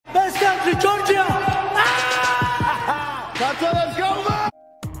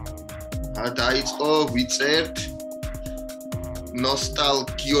დაიწყო ვიწერთ ნოსტალ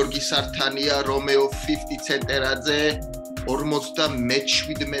გიორგი სართანია რომეო 50 ცენტერაძე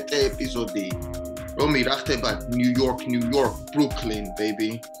 57 ეპიზოდი რომი რა ხდება New York Brooklyn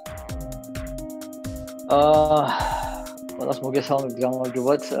baby ყველას მოგესალმებით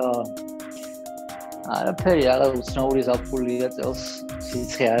გამარჯობათ არაფერი არა უცნაური ზაფხულია წელს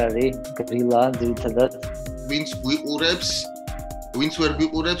სიცხე არ არის გრილა ძირითადად ვინც ვერ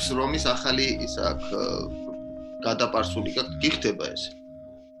ვიყურებს რომის ახალი ის აქ გადაპარსული გიხდება ეს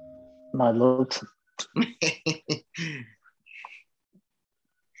მადლობთ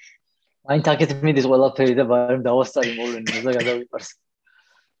მაინც აქეთ მიდის ყველაფერი და ბარემ დავასწარი მოვლენებს და გადავიპარს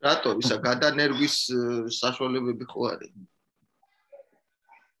რატო ისა გადანერვის საშუალებები ხო არის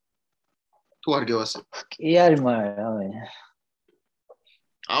თუ არ გევასებ კი არის მაგრამ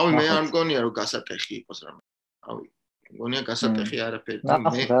ავი მე არ მგონია რომ გასატეხი იყოს რამე ავი მგონია გასატეხი არაფერი და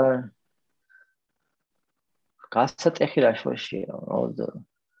მე გასატეხი რა შოშია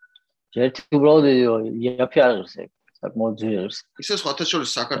ერთი უბრალოდ იაფი არ ღირს საკმაოდ ძვირს ისე სხვათა შორის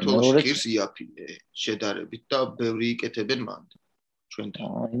საქართველოში ღირს იაფი შედარებით და ბევრი იკეთებენ მანდ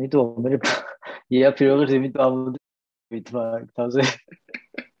ჩვენთან იმიტომ მე იაფი როგორ იმიტომ ამოდით თავზე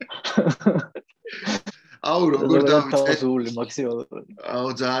აუ როგორ დავიწყეთ მაქსიმალური აუ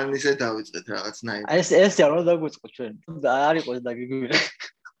ძალიან ისე დავიწყეთ რაღაცნაირად ეს არ უნდა დაგვიწყო ჩვენ არ იყოს დაგიგვირე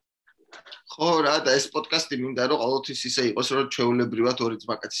ხო რა და ეს პოდკასტი მინდა რომ ყოველთვის ისე იყოს რომ ჩვეულებრივად ორი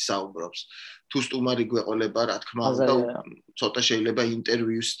ძმაკაცი საუბრობს თუ სტუმარი გვეყოლება რა თქმა უნდა ცოტა შეიძლება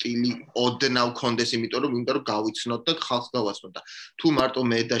ინტერვიუ სტილი ოდნავ კონდეს იმიტომ რომ მინდა რომ გავიცნოთ და ხალხს გავაცნოთ და თუ მარტო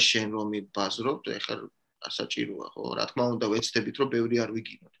მე და შენ რომ მიბაზრობთ ეხლა ასაჭიროა ხო რა თქმა უნდა ვეცდებით რომ ბევრი არ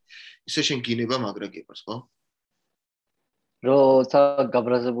ვიგინოთ ისე შენ გინება მაგრა გიყავს ხო როცა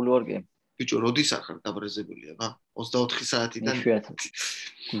გაბრაზებული ვარ კი ბიჭო როდის არ ხარ გაბრაზებული აბა 24 საათიდან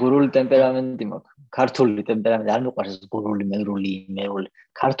გურული ტემპერამენტი მაქვს ქართული ტემპერამენტი არ მიყვარს გურული მერული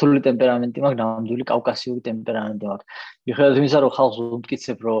ქართული ტემპერამენტი მაქვს ნამდვილი კავკასიური ტემპერამენტი მაქვს მიხედავთ იმისა რომ ხალხს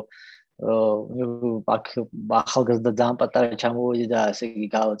უმტკიცებ რომ ახალგაზრდა ძალიან პატარა ჩამოვედი და ესე იგი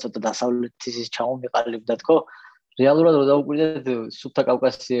ცოტა დასავლეთის ჩამომიყალიბდა თქო რეალურად რო დავუკვირდეთ სუფთა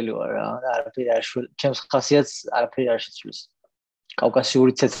კავკასიელი ვარ რა და არაფერი არ ჩემს ხასიათს არაფერი არ შეცვლის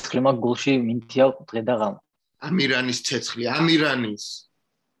კავკასიური ცეცხლი მაქვს გულში მინთია დღე და ღამე ამირანის ცეცხლი ამირანის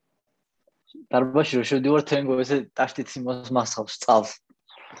დარბაზში რო შევდივარ თენგო ესე ტაშტიც იმას მასხავს წავს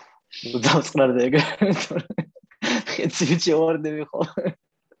დავწყნარდა ეგ ხეცი შევარდები ხო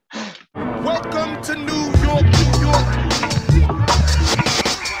Welcome to New York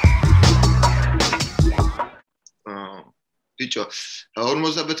ბიჭო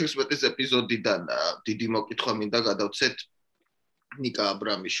 56 ეპიზოდიდან დიდი მოკითხვა მინდა გადავცეთ ნიკა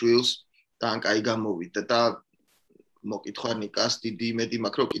აბრამიშვილს თან კაი გამოვიდა და მოკითხვა ნიკას დიდი იმედი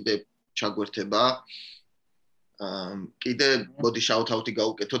მაქვს რომ კიდე ჩაგვერთება კიდე მოდი შაუთ-აუთი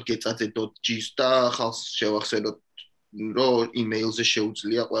გავუკეთოთ gecaze.gis და ხალხს შევახსენოთ რომ იმეილზე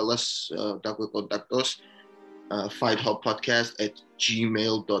შეუძლია ყველას დაგვეკონტაქტოს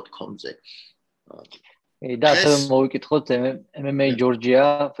fighthopodcast@gmail.com-ზე და ასე მოვიკითხოთ MMA ჯორჯია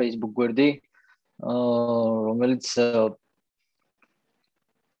Facebook გვერდი რომელიც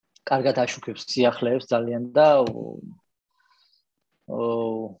კარგად აშუქებს სიახლეებს ძალიან და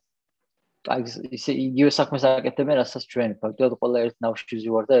აი ისე იგივე საქმეს აკეთებენ რასაც ჩვენ ფაქტობრივად ყველა ერთ ნავში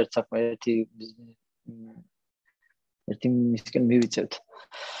ვზივარ და ერთ საქმე ერთი მისკენ მივიწევთ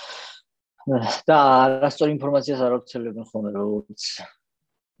და არასწორი ინფორმაციას არ ავრცელებენ ხოლმე როგორც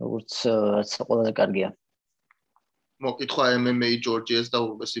ყველაზე კარგია მოკითხვა MMA ჯორჯიას და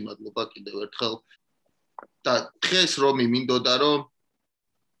ურბესი მადლობა კიდევ ერთხელ და დღეს რომი მინდოდა რომ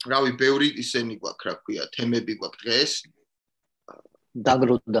რავი ბევრი ისენი გვაქვს რა ქვია თემები გვაქვს დღეს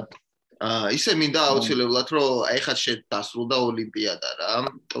დაგროვდა ისე მინდა აუცილებლად რომ ეხლა დასრულდა ოლიმპიადა რა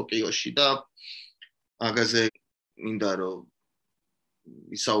ტოკიოში და მაგაზე მინდა რომ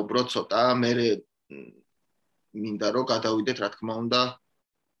ვისაუბროთ ცოტა მე მინდა რომ გადავიდეთ რა თქმა უნდა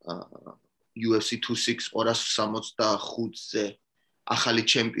UFC 265-ზე ახალი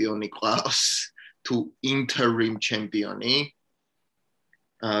ჩემპიონი ყავს თუ interim ჩემპიონი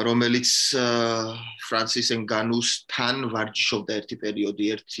რომელიც ფრანსის ენგანუსთან ვარჯიშობდა ერთი პერიოდი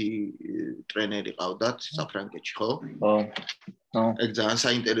ერთი ტრენერი ყავდათ საფრანგეთში ხო? ხო. ეგ ძალიან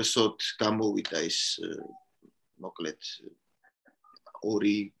საინტერესოდ გამოვიდა ის მოკლედ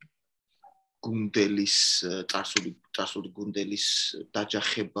ორი გუნდელის წარსული გუნდელის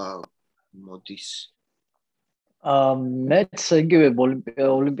დაჯახება მოდის მეც იგივე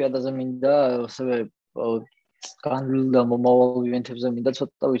ოლიმპიადაზე მინდა ასევე განვლილ და მომავალ ივენთებზე მინდა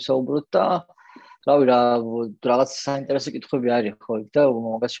ცოტა ვისაუბროთ და რავი რა რაღაც საინტერესო კითხვები არის ხო იქ და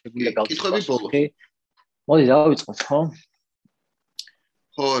მაგას შეგვიძლია გავწევთ. კითხვები ბოლოს. მოდი დავიწყოთ ხო?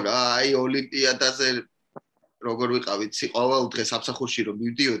 ხო რა, აი ოლიმპიადაზე როგორ ვიყავით, ყოველ დღე სამსახურში რომ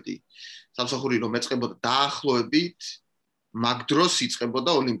მივდიოდი, სამსახური რომ ეწყებოდა დაახლოებით მაგ დროს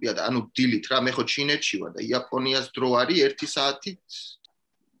იწყებოდა ოლიმპიადა. ანუ დილით რა, მე ხო ჩინეთში ვარ და იაპონიას დრო არის 1 საათით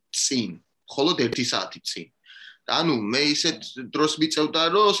წინ, მხოლოდ 1 საათით წინ. ანუ მე ისეთ დროს მიწევდა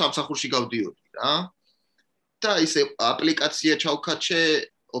რომ სამსახურში გავდიოდი რა. და ისე აპლიკაცია ჩავქაჩე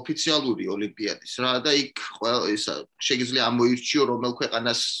ოფიციალური ოლიმპიადის რა და იქ ისა შეიძლება ამოირჩიო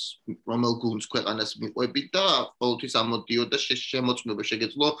რომელ გუნდს ქვეყანას მიყვებით და ყოველთვის ამოდიო და შემოწმება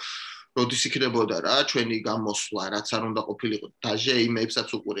შეგეძლო როდის იქნებოდა რა ჩვენი გამოსვლა რაც არ უნდა ყოფილიყო დაჟე იმებსაც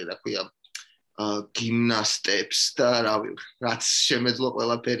უყურე რა ქვია გიმნასტებს და რავი რაც შემეძლო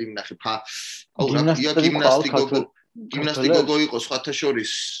ყველაფერი ვნახე აუ რა ქვია გიმნასტი გოგო იყო სხვათა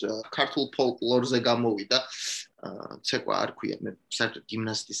შორის ქართულ ფოლკლორზე გამოვიდა ცეკვა არ ქვია მე საერთოდ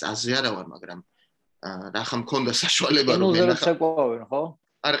გიმნასტის აზე არა ვარ მაგრამ რახა მქონდა საშუალება რომ ენახა ცეკვავენ ხო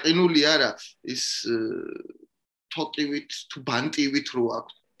არ ყინული არა ის თოკივით თუ ბანტივით რო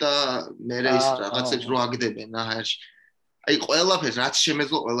აქვს და მე ის რაღაცებს რო აგდებენ აჰაში აი ყველაფერს რაც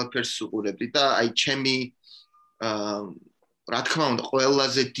შემეძლო ყველაფერს უყურებდი და აი ჩემი რა თქმა უნდა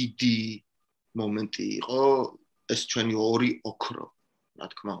ყველაზე დიდი მომენტი იყო ეს ჩვენი ორი ოქრო რა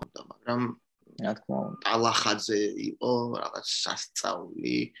თქმა უნდა მაგრამ რა თქმა უნდა ტალახაძე იყო რაღაც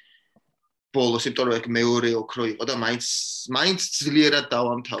სასწაული ბოლოს იმიტომ რომ ეგ მეორე ოქრო იყო და მაინც ძლიერად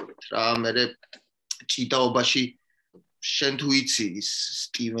დავამთავრეთ რა მე ჭიდაობაში შენ თუ იცი ის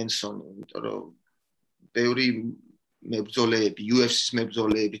სტივენსონი იმიტომ რომ ბევრი მებრძოლეები UFC-ის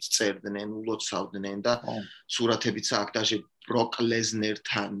მებრძოლეებიც წერდნენ ულოცავდნენ და სურათებიც აქვს დაჟე ბროკ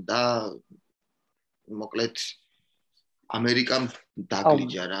ლეზნერთან და მოკლედ ამერიკამ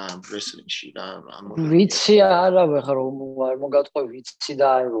დაგლიჯა რა რესლინგში რა ვიცი არა ხარ არ მოგატყვი ვიცი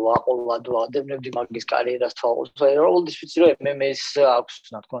და ვაყოლად ვადევნებდი მაგის კარიერას თვალყურს როლდის ვიცი რომ MMA-ს აქვს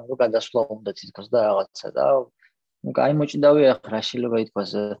რა თქმა უნდა გადასვლა უნდა თითქოს და რაღაცა და ну кай მოჭიდავია ახლა რა შეიძლება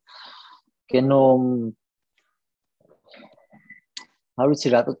ითქვას კენო არ ვიცი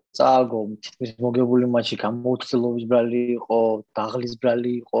რატო წააგო თითქმის მოგებული მატჩი გამოუცილობის ბრალი იყო დაღლის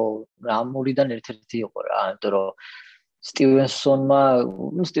ბრალი იყო რამურიდან ერთ-ერთი იყო რა იმიტომ რომ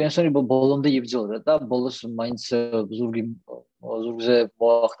სტივენსონი ბოლომდე იბრძოდა და ბოლოს მაინც ზურგზე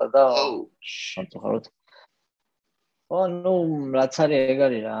მოახდა და სამწუხაროდ ну რაც არის ეგ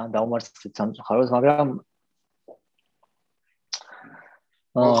არის რა დაუმარცხეთ სამწუხაროდ მაგრამ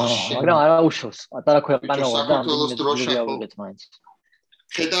არა უშავს პატარა ქვეყანა ვარ და საქართველოს დროშა ავიღეთ მაინც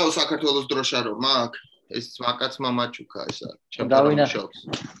ხედავ საქართველოს დროშა რომ მაგ ეს მაკაცმა მაჩუკა ესა ჩემთან მუშაობს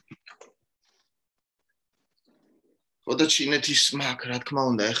ხოდა ჩინეთის მაგ რა თქმა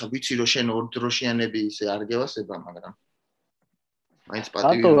უნდა ეხა ვიცი რომ შენ ორ დროშიანები ისე არ გევასება მაგრამ მაინც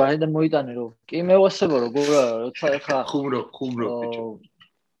პატივი რატო რაიდან მოიტანე რომ კი მევასება როგორა როცა ეხა ხუმრო ბიჭო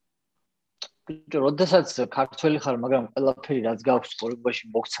ბიჭო როდესაც ქართველი ხარ მაგრამ ყველაფერი რაც გაქვს ცხოვრებაში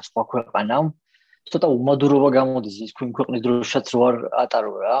მოგცა სხვა ქვეყანამ ცოტა უმადურობა გამოდის ის ქვინ ქვეყნის დროშაც რო არ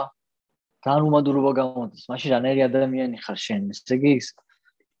ატარო რა თან უმადურობა გამოდის მაშინ რანაირი ადამიანი ხარ შენ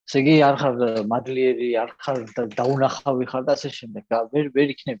ესე იგი არ ხარ მადლიერი არ ხარ დაუნახავი ხარ და ასე შემდეგ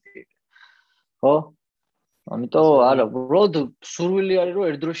ვერ იქნები ხო ამიტომ არა უბრალოდ სურვილი არის რომ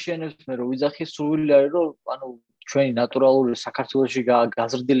ერთდროშიანებს მე რო ვიძახი სურვილი არის რომ ანუ ჩვენი ნატურალური საქართველოში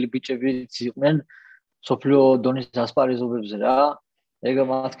გაზრდილი ბიჭებიც იყვნენ სოფლიო დონის ასპარეზობებზე რა ეგ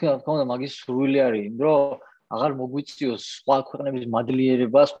მათქმა უნდა მაგის სურვილი არის იმ რომ აღარ მოგვიწიოს სხვა ქვეყნების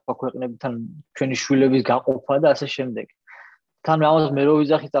მადლიერება სხვა ქვეყნებთან ჩვენი შვილების გაყოფა და ასე შემდეგ თან ამას მე რო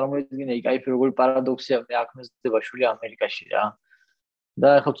ვიძახი წარმოიდგინე კაიფი როგორი პარადოქსია მე აქ მეზდება შვილი ამერიკაში რა და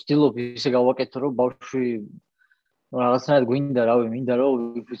ახლა ვცდილობ ისე გავაკეთო რომ ბავშვი რაღაცნაირად გვინდა რავი მინდა რომ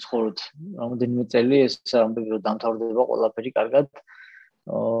ვიცხოვროთ რამოდენიმე წელი ეს ამბები რომ დამთავრდება ყველაფერი კარგად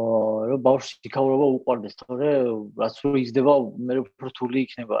რომ ბავშვი იქაურობა უყვარდეს თორე რაც რო იზრდება მე უფრო რთული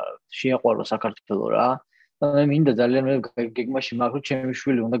იქნება შეაყვარო საქართველო რა და მე მინდა ძალიან მე გეგმაში მაქვს რომ ჩემი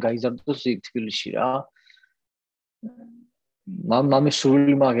შვილი უნდა გაიზარდოს თბილისში რა მამის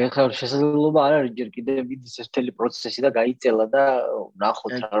სურვილი მაქვს ახლა შესაძლებლობა არ არის ჯერ კიდევ მიდის ეს მთელი პროცესი და გაიწელა და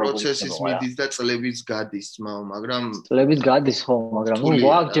ნახოთ რა როგორ პროცესის მიდის და წლებიც გადის მაგრამ წლებიც გადის ხო მაგრამ ნუ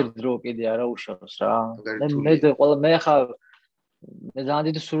ვაგჯერ დრო კიდე არა უშავს რა მე ახლა მე ძალიან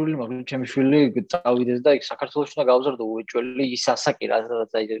დიდი სურვილი მაქვს ჩემი შვილი წავიდეს და იქ საქართველოში უნდა გავზარდო უეჭველი ის ასაკი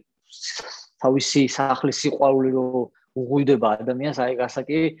რაც აი თავისი სახლის სიყვარული რო უღუიდება ადამიანს აი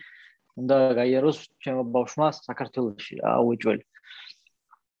ასაკი უნდა გაიაროს ჩემო ბავშვმა საქართველოში რა უეჭველი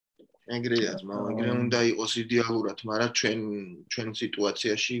ეგრეა ძმა ეგრე უნდა იყოს იდეალურად მაგრამ ჩვენ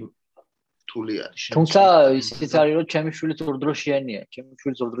სიტუაციაში რთული არის. თუმცა ისიც არის რომ ჩემი შვილი ზურდროშიანია. ჩემი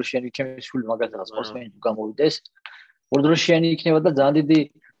შვილი ზურდროშიანი, ჩემი შვილი მაგალითად სპორტსმენი თუ გამოვიდეს, ზურდროშიანი იქნება და ძალიან დიდი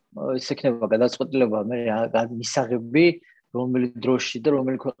ის ექნება გადაწყვეტილება მე მისაღები რომელი დროში და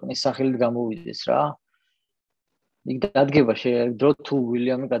რომელი ქვეყნის სახელით გამოვიდეს რა. იქ დადგება დრო თუ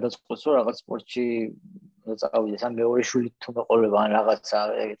ვილიამი გადაწყვეტს რომ რაღაც სპორტში წავიდეს ან მეორე შვილი თუ მეყოლება ან რაღაცა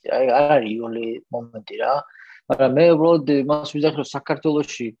ეგეთი არ არის იული მომენტი რა. მაგრამ მე უბრალოდ მას ვიზახი რომ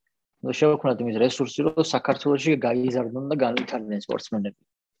საქართველოში შევქმნათ იმის რესურსი რომ საქართველოში გაიზარდონ და განვითარდნენ სპორტსმენები.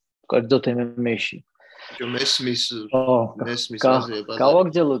 კერძოდ MMA-ში. მესმის აზრება.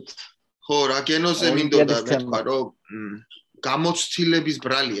 გავაგრძელოთ. ხო, რა გენოზე მინდოდა მეთქვა რომ გამოცდილების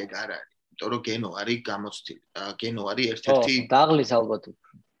ბრალი ეგ არ არის. იმიტომ რომ გენო არის გამოცდილი. გენო არის ერთ-ერთი დაღლის ალბათ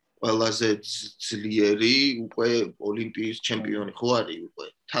ყველაზე ძლიერი უკვე ოლიმპიის ჩემპიონი ხო არის უკვე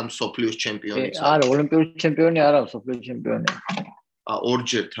თან სოფლიოს ჩემპიონიც არის. არა, ოლიმპიური ჩემპიონი არა, სოფლიოს ჩემპიონი.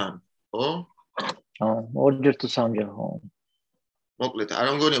 ორჯერ თან, ხო? ორჯერ თუ სამჯერ, ხო. მოკლედ, არ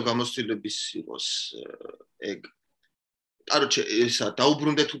მგონია გამოცდილების იყოს ეგ. კაროჩე, ესა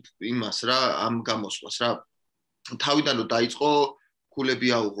დაუბრუნდეთ იმას რა, ამ გამოსვლას რა. თავიდან რომ დაიწყო ქულები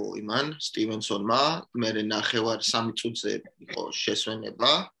აუღო იმან სტივენსონმა, მე ნახევარ 3 წუთზე იყო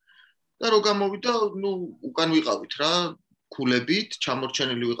შესვენება და რო გამოვიდა, უკან ვიყავით რა, ქულებით,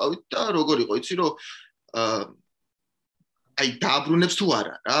 ჩამორჩენილი ვიყავით და როგორ იყო, იცი რომ აი დააბრუნებს თუ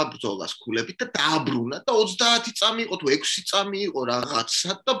არა რა ბრძოლას ქულებით და დააბრუნა და 30 წამი იყო თუ 6 წამი იყო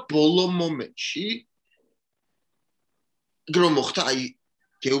რაღაცა და ბოლო მომენტში გრო მოხდა აი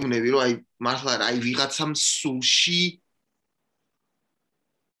გეუბნები რომ აი მართლა აი ვიღაცამ სულში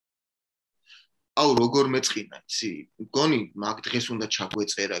აუ როგორ მეწყინა იცი მგონი მაგ დღეს უნდა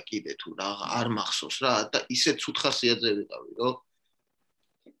ჩაგვეწერა კიდე თუ რა არ მახსოვს რა და ისე ცუთ ხასიათზე ვიყავი რომ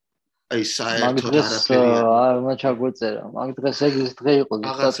აი საერთოდ არაფერი არ უნდა ჩაგვეწერა მაგ დღეს ეგ ის დღე იყო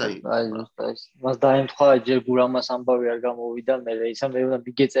ზუსტად აი ზუსტად მას დაემთხვა ჯერ გურამას ამბავი არ გამოვიდა მე ისა მე უნდა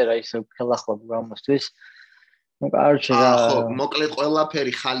მიგეწერა ისე ხელახლა გურამასთვის ну короче რა ხო მოკლედ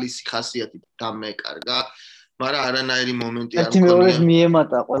ყველაფერი ხალისი ხასიათით დამეკარგა მაგრამ არანაირი მომენტი არ მქონია ერთ მეორე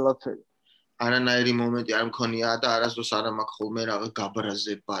მიემატა ყველაფერი არანაირი მომენტი არ მქონია და არასდროს არ მაქვს ხოლმე რაღაც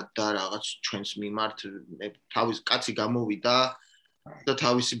გაბრაზება და რაღაც ჩვენს მიმართ თავის კაცი გამოვიდა და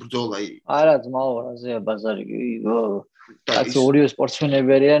თავისი ბრძოლა არა ძმაო რაზეა ბაზარი კაცი ორივე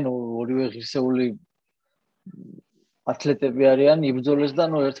სპორტსმენები არიან ორივე ღირსეული ათლეტები არიან იბრძოლეს და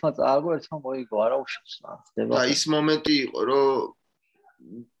ნუ ერთმა წააგო ერთმა მოიგო არა უშავს რა ხდება და ის მომენტი იყო რომ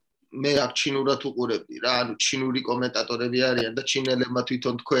მე აქ ჩინურად უყურებდი რა ანუ ჩინური კომენტატორები არიან და ჩინელებმა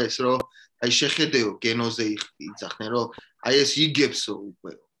თვითონ თქვეს რომ აი შეხედეო გენოზე იძახნენ რომ აი ეს იგებსო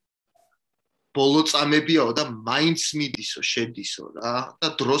უკვე ბოლო წამებიაო და მაინც მიდისო შედისო რა და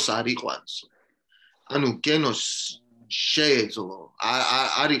დროს არ იყვანსო ანუ გენოს შეეძლო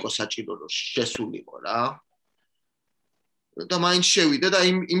არ იყო საჭირო რომ შესულიყო რა და მაინც შევიდა და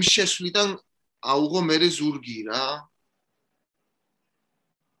იმ შესვლიდან აუღო მერე ზურგი რა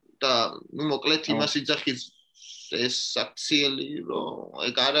და ნუ მოკლედ იმას იძახის ეს აქციელი რომ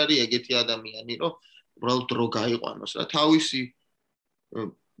ეგ არ არის ეგეთი ადამიანი რომ უბრალოდ დრო გაიყვანოს რა თავისი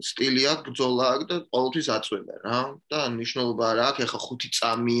სტილი აქვს ბრძოლა აქვს და ყოველთვის აწვება რა და მნიშვნელობა არ აქვს ეხა 5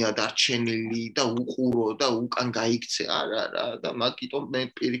 წამია დარჩენილი და უყურო და უკან გაიქცე არა რა და მაგიტომ მე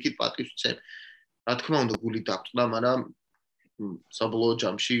პირიქით პატივს ვცემ რა თქმა უნდა გული დაწყდა მაგრამ საბოლოო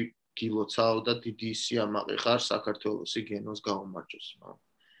ჯამში გილოცავ და დიდი სიამაყე ხარ საქართველოსი გენოს გაუმარჯოს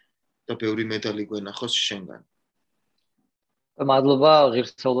და ბევრი медаლი გვენახოს შენგან და მადლობა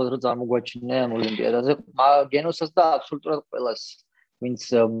ღირსეულად რომ წარმოგვაჩინე ამ ოლიმპიადაზე გენოსაც და აბსოლუტურად ყველას ვინც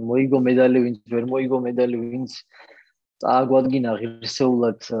მოიგო медаლი ვინც ვერ მოიგო медаლი ვინც წააგვადგინა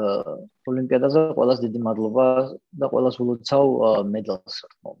ღირსეულად ოლიმპიადაზე ყველას დიდი მადლობა და ყველას ულოცავ медаლს რა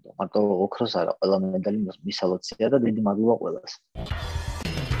თქმა უნდა მარტო ოქროს არა ყველა медаლი მისალოცია და დიდი მადლობა ყველას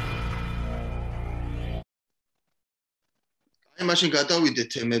მაშინ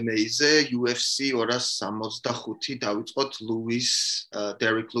გადავიდეთ MMA-ზე UFC 265 დავიწყოთ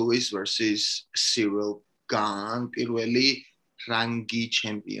Derek Lewis versus Cyril Gane პირველი რანგი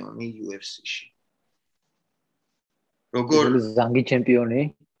ჩემპიონი UFC-ში როგორ რანგი ჩემპიონი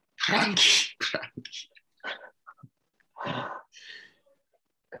რანგი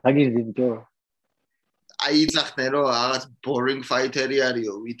აგირდიო აი ძახნე რომ რაღაც boring fighter-ი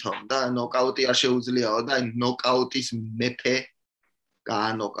არისო ვითომ და ნოკაუტი არ შეუძლიაო და ნოკაუტის მეფე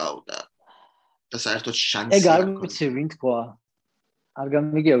გაანოკაუტა და საერთოდ შანსი ეგ არ ვიცი ვინ თქვა არ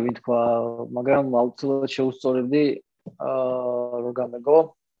გამიგია ვინ თქვა მაგრამ აუცილებლად შეუსწორებდი რომ გამეგო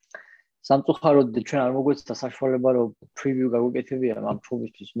სამწუხაროდ ჩვენ არ მოგვეცდა საშუალება რომ preview გაგვეკეთებია ამ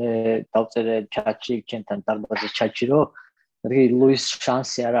ჩუბისთვის მე დავწერე ჩატში ჩვენთან დარბაზის ჩატში რომ რგი ლუის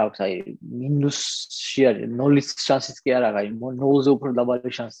შანსი არ აქვს, აი მინუსში არის, 0-ის შანსიც კი არ აქვს, აი 0-ზე უფრო დაბალი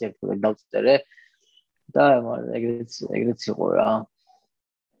შანსი აქვს, რომ დავწერე და ეგრეც იყო რა.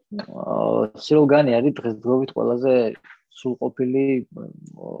 სილგანი არის დღესდღეობით ყველაზე სრულყოფილი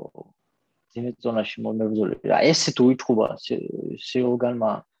ძიმეწონაში მომებრძოლი რა. ესე თუ ითხოვა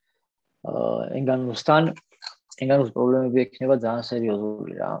სილგანმა ენგანუსთან, ენგანუს პრობლემები ექნება ძალიან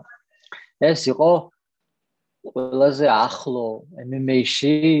სერიოზული რა. ეს იყო ყველაზე ახლო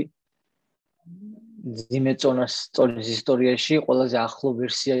MMA-ში ძიმეწონას სწორის ისტორიაში ყველაზე ახლო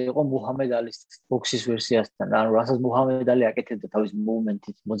ვერსია იყო მუჰამედ ალის ბოქსის ვერსიასთან. ანუ რასაც მუჰამედ ალი აკეთებდა თავის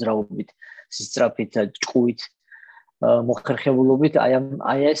მუვმენტით, მოძრაობით, სისწრაფით და ჭკუით, მოხერხებულობით,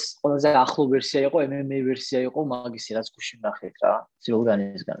 აი ეს ყველაზე ახლო ვერსია იყო, MMA ვერსია იყო მაგისი, რაც გუში ნახეთ რა,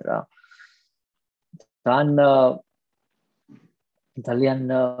 სილგანისგან რა. ძალიან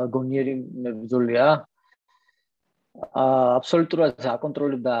გონიერი მებრძოლია. აბსოლუტურად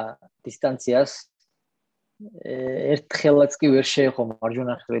აკონტროლებდა დისტანციას. ერთხელაც კი ვერ შეეხო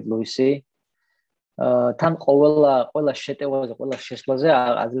მარჯვენა ხელით ლუისი. თან ყველა შეტევაზე, ყველა შესვლაზე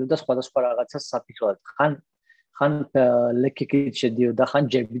აძლევდა სხვადასხვა რაღაცას საფიქროდ. ხან ლეკიკით შედიოდა, ხან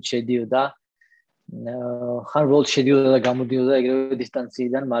ჯებით შედიოდა. ხან როლ შედიოდა და გამოდიოდა ეგრევე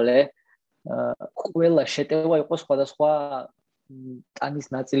დისტანციიდან მალე. ყველა შეტევა იყო სხვადასხვა ტანის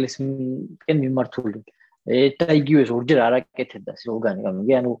ნაწილისკენ მიმართული. და იგივეს ორჯერ არ აკეთებდა სილგანი,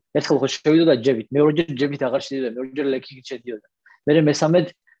 გამიგე, ანუ ერთხელ ხო შევიდოდა ჯებით, მეორეჯერ ჯებით აღარ შედიოდა, მეორეჯერ ლეკიკით შედიოდა. მერე მესამედ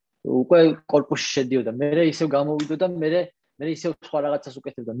უკვე კორპუსში შედიოდა, მერე ისევ გამოვიდოდა, მერე ისევ სხვა რაღაცას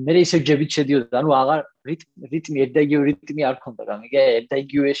უკეთებდა, მერე ისევ ჯებით შედიოდა, ანუ აღარ რიტმი ერთ და იგივე რიტმი არ ქონდა, გამიგე, ერთ და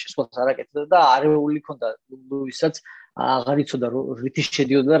იგივე შესვლას არ აკეთებდა და არეული ქონდა ლუისაც აღარ იცოდა რითი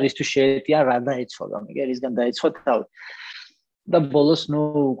შედიოდა და რისთვის შეეტია რა დაეცვა, გამიგე, რისგან დაეცვა თავი. და ბოლოს ნუ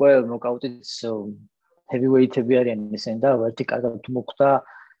უკვე ნოკაუტით heavyweight-ები არიან ისინი და ერთი კარგად თუ მოხვდა,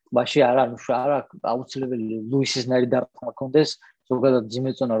 მაშინ არა აუცილებელი ლუისის ნაირი დარტყმა კონდეს, ზოგადად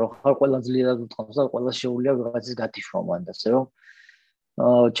ძიმეწონა რო ხარ ყველა ძლიერად უტყავს და ყველა შეუძლია ვიღაცის გათიშვა მანდ ასე რომ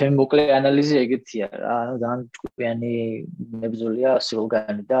ჩემი მოკლე ანალიზი ეგეთია რა, ანუ ძალიან ჭკვიანი მებრძოლია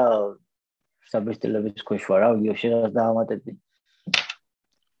სილგანი და საბესტილების ქვეშ ვარ რა, ვიოშერას დაამატებდი.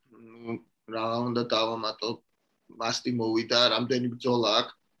 რა უნდა დავამატო, მასტი მოვიდა, რამდენი ბრძოლა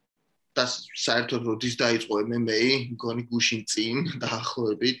აქვს და საერთოდ როდის დაიწყო MMA, მგონი გუშინ წინ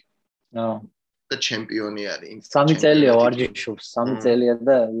დაახლოებით. და ჩემპიონი არის. 3 წელია ვარჯიშობს, 3 წელია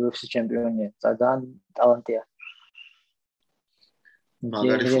და UFC ჩემპიონია. ძალიან ტალანტია.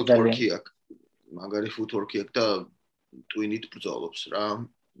 მაგარი ფუტვორკი აქვს და ტვინით ბრძოლობს რა.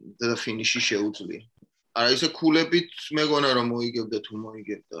 და ფინიში შეუძლია. არა ისე ქულებით მეგონა რომ მოიგებდა თუ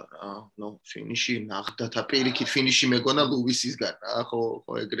მოიგებდა რა. ნო ფინიში ნახდათა პირიქით ფინიში მეგონა ლუისისგან რა. ხო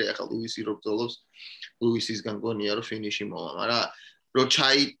ეგრე ახლა ლუისი რო ბრძოლობს, ლუისისგან გონია რომ ფინიში მოვა, მაგრამ რო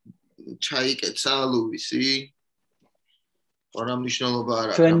ჩაიკეცა ლუისი რა მნიშვნელობა არ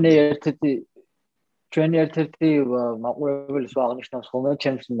აქვს. ჩვენი ერთ-ერთი მაყურებლის აღნიშნავს ხოლმე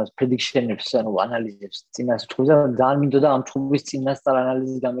ჩემს იმას prediction-ებს, ანუ ანალიზებს წინას ჩხუბზე, ძალიან მინდოდა ამ ჩხუბის წინასწარ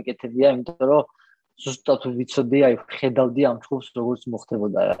ანალიზის გამეკეთებია, იმიტომ რომ ზუსტად ვიცოდი, აი ხედავდი ამ ჩხუბს როგორც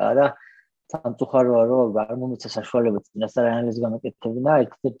მოხდებოდა რა და სამწუხაროა რომ არ მომეცა საშუალება წინასწარ ანალიზის გამეკეთებინა,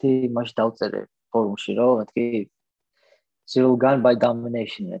 ერთ-ერთი მაშინ დავწერე ფორუმში რომ მეთქი Silgan by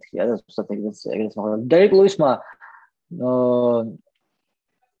domination მეთქი და ზუსტად ეგრეც მოხდა. დერეკ ლუისმა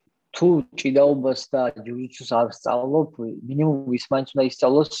თუ ჭიდაობას და ჯიუ-ჯიტსუს არ სწავლობ, მინიმუმ ის მაინც უნდა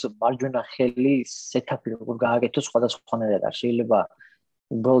ისწავლოს მარჯვენა ხელი სეტაპი როგორ გააკეთოს სხვადასხვანაირად. არ შეიძლება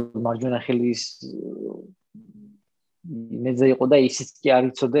უბრალოდ მარჯვენა ხელის იმედზე იყო და ისიც კი არ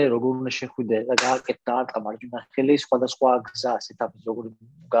იცოდე როგორ უნდა შეხვიდე და გააკეთე დაარტყა მარჯვენა ხელი სხვადასხვა გზა სეტაპის როგორ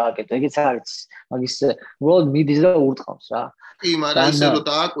გააკეთე. ეგეც არის მაგის უბრალოდ მიდის და ურტყავს რა. კი, მაგრამ ისე რომ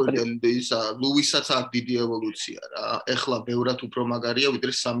დააკვირდე ისა ლუისაც აქვს დიდი ევოლუცია რა. ეხლა ბევრად უფრო მაგარია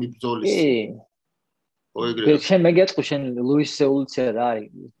ვიდრე სამი ბრძოლის. კი. ხო ეგრეა. შენ მეგეწყო შენ ლუის ევოლუცია რა არის?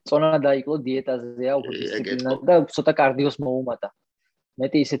 წონა დაიკლო დიეტაზეა უფრო დისციპლინა და ცოტა კარდიოს მოუმატა.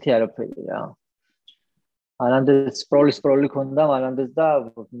 მეტი ისეთი არაფერი რა. ანანდეს პროლი ქონდა, ანანდეს და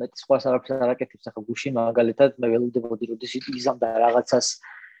მეტი სხვა არაფერს არ აკეთებს ახლა გუშინ მაგალითად მე ველოდებოდი როდის იზამდა რაღაცას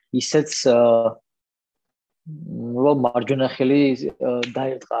ისეც რომ მარჯვენა ხელი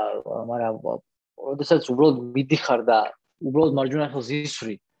დაერტყა, მაგრამ როდესაც უბრალოდ მიდიხარ და უბრალოდ მარჯვენა ხელს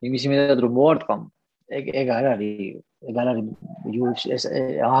ისვრი, იმის იმედად რომ მოარტყამ, ეგ არ არის UFC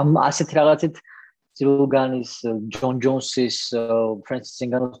ამ ასეთი რაღაცით Silganis, John Jones's, Francis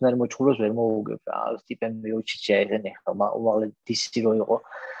Ngannou's ნერ მოჭროს ვერ მოუგებ რა. სტიპენ მიოჩიჩა ეგენი ხმა უმაღლე დისი რო იყო.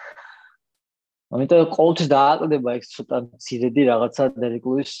 ამიტომ ყოველთვის დააკლდება ეს ცოტა მცირედი რაღაცა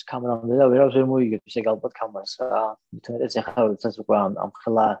დერეკლუის კამერამდე და ვერავს ვერ მოიგებს ეგ ალბათ კამერას რა. თუმცა ეხლა როდესაც უკვე ამ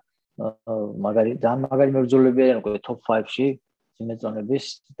ხელა მაგარი მებრძოლები არიან უკვე top 5-ში ძიმეწონების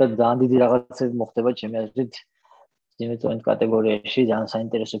და ძალიან დიდი რაღაცები მოხდება ჩემი აზრით ძიმეწონის კატეგორიაში ძალიან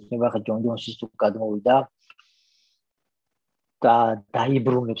საინტერესო იქნება ხა ჯონ ჯონსის თუ გადმოვიდა და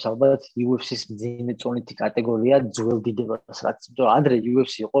დაიბრუნებს ალბათ UFC-ს ძიმეწონითი კატეგორია ძველ დიდებას რაც ადრე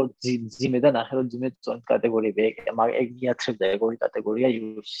UFC იყო ძიმე და ნახევრად ძიმეწონის კატეგორიები ეგ მიათრებდა ეგ ორი კატეგორია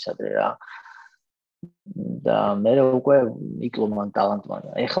UFC-ს ადრე რა და მე უკვე იკლო მან ტალანტმა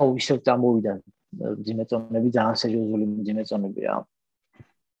ეხლა ისევ წამოვიდა ძიმეწონები ძალიან სერიოზული ძიმეწონები რა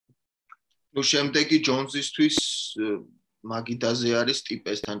ნუ შემდეგი ჯონსისთვის მაგიდაზე არის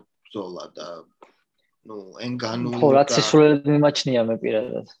ტიპესთან ბრძოლა და ნუ ენგანუ ხო რაც ისულელად მიმაჩნია მე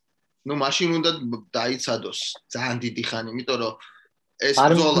პირადად ნუ მაშინ უნდა დაიცადოს ძალიან დიდი ხანი იმიტომ რომ ეს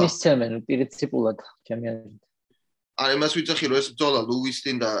არ ბრძოლა მისცემენ პრინციპულად ჩემი აზრით არ იმას ვიცახი რომ ეს ბრძოლა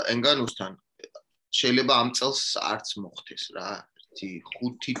ლუისთან და ენგანუსთან შეიძლება ამ წელს არც მოხდეს რა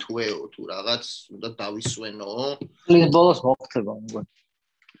 5 თვეო თუ რაღაც უნდა დავისვენო წლის ბოლოს მოხდება მგონი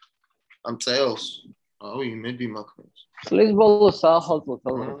ამ წელს აუ იმედი მაქვს წლის ბოლოს საახალწლო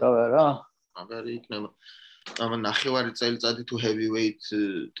თავი რა მაგარი იქნება ამ ნახევარი წელიწადი თუ heavyweight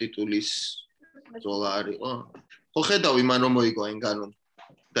ტიტულის ბრძოლა არისო ხო ხედავ იმან რომ მოიგო ენგანუ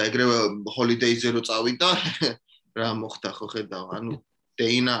და ეგრევე holiday-ზე რო წავიდა რა მოხდა ხო ხედავ ანუ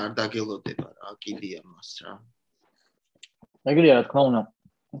დეინა არ დაგელოდება რა კიდია მას რა ეგრეა რა თქმა უნდა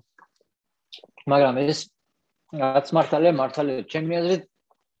მაგრამ ეს რაც მართალია ჩემი აზრით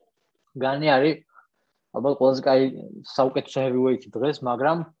განი არის ალბათ ყველაზე კაი საუკეთესო heavyweight დღეს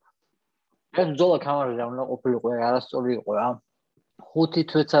მაგრამ ეს ბრძოლა კამერაზე უნდა ყოფილიყო არასწორი იყო რა 5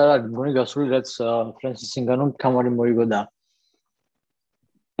 თვეც არა მგონი გასული რაც ფრენსის ინგანუმ კამერი მოიგო და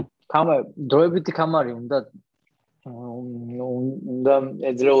დროებითი კამერი უნდა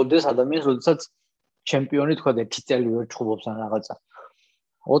ეძრეოდეს ადამიანს როდესაც ჩემპიონი თქვა 1 წელი ვერ ჩხუბობს ან რაღაცა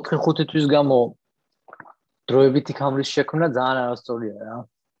 4-5 თვის გამო დროებითი კამერის შექმნა ძალიან არასწორია რა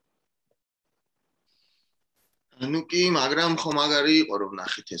ну კი მაგრამ ხო მაგარი იყო რომ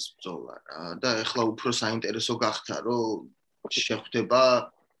ნახეთ ეს ბრძოლა რა და ეხლა უფრო საინტერესო გახდა რომ შეხვდება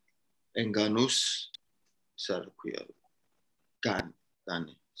ენგანუს ისა რა ქვია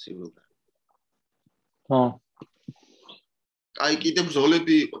განი სივილგან ხო აი კიდე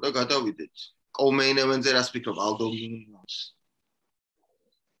ბრძოლები იყო და გადავიდეთ კოუმეინ ევენტზე რას ფიქრობ ალდო მუნიოს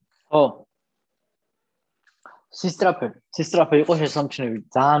ხო სისტრაფე იყო შესამჩნევი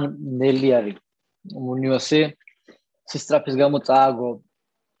ძალიან ნელი არის მუნიოსი სისტრაფის გამო წააგო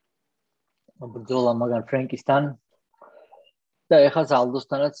ბრძოლა მაგარ ფრენკისთან და ეხლა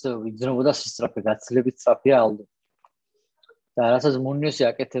ალდოსთანაც ვიძრებოდა სისტრაფე გაცილებით სწრაფია ალდო და რასაც მუნიოსი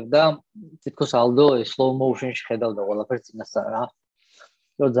აკეთებდა თითქოს ალდო slow motion-ში ხედავდა ყველაფერს წინასწარ რა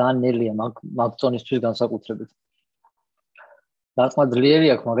რომ ძალიან ნელია მაგწონისთვის განსაკუთრებით დარტყმა ძლიერი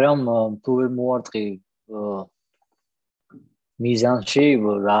აქვს მაგრამ თუ ვერ მოარტყი მიზანში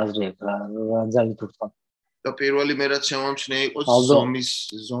რა ძალიან თურქვა და პირველი მე რაც შემომჩნე იყო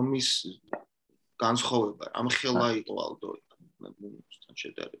ზომის განსხვავება ამ ხელა იყო ალდო მუნიოსთან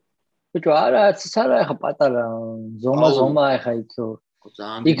შედარებით ბიჭო არა ეს არა ეხა პატარა ზომა ეხა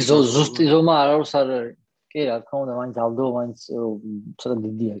იქ ზუსტი ზომა არ არის კი რა თქმა უნდა მაინც ალდო მაინც ცოტა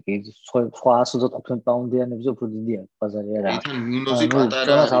დიდია კი სხვა 125 პაუნდიანებზე უფრო დიდია ბაზარი არა თან მინოზი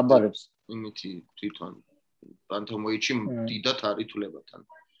პატარა აბარებს იმითი თვითონ ბანთამოიჩი დიდად არ ითვლებათან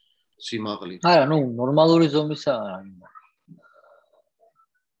სიმაღლით არა ნუ ნორმალური ზომისაა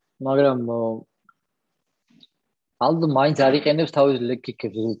მაგრამ ალდო მაინც არ იყენებს თავის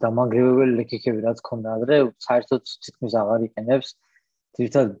ლეკიკებს დამანგრევებელი ლეკიკები რაც ქონდა ადრე საერთოდ თითქმის აღარ იყენებს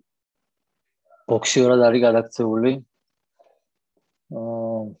თვითონ ბოქსიორად არის გადაქცეული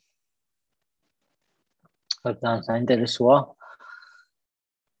ძალიან საინტერესოა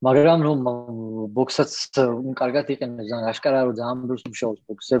მაგრამ რომ ბოქსაც კარგად იყენებს ძალიან აშკარაა რომ ძალიან ბევრს მუშაობს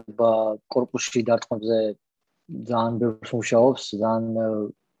ბოქსება კორპუსში დარტყმებზე ძალიან ბევრს მუშაობს ძალიან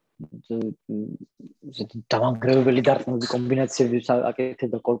დამანგრევებელი დარტყმები კომბინაციები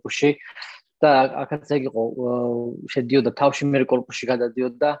აკეთებდა კორპუსში და აქაც ეგ იყო შედიოდა თავში მე კორპუსში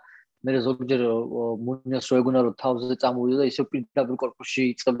გადადიოდა მე ზოგჯერ მუნიოს რო ეგონა რომ თავზე წამოვიდა და ისე პირდაპირ კორპუსში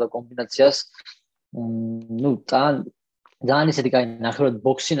იწყებდა კომბინაციას ну ძალიან ისეთი კაი ნახევრად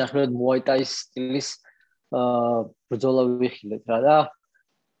ბოქსი ნახევრად მუაიტაის სტილის ბრძოლა ვიხილეთ რა და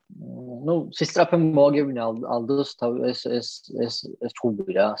ну სისტრაფემ მოაგებინა ალდოს ეს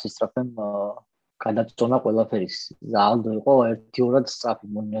ჩხუბი რა სისტრაფემ გადაწონა ყველაფერის ალდო იყო ერთიურად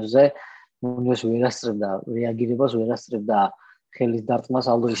სწრაფი მუნიოსზე მუნიოს ვერასწრებდა რეაგირებას ვერასწრებდა ხელის დარტყმას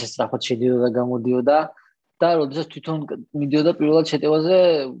ალდო ისე სწრაფად შედიოდა და გამოდიოდა და როდესაც თვითონ მიდიოდა პირველად შეტევაზე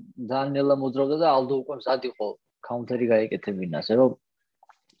ძალიან ნელა მოძრავდა და ალდო უკვე მზად იყო კაუნტერი გაეკეთებინა ასე რომ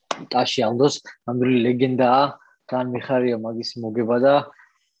ტაში ალდოს ნამდვილი ლეგენდაა ძალიან მიხარია მაგის მოგება და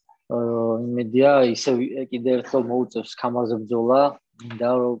იმედია ისე კიდე ერთხელ მოუწევს ქამარზე ბრძოლა მინდა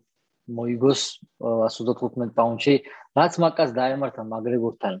რომ მოიგოს 115 პაუნდში რაც მაგას დაემართა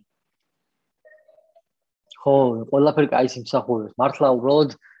მაგრეგორთან ხო ყველაფერი კაი სიმსახურებს მართლა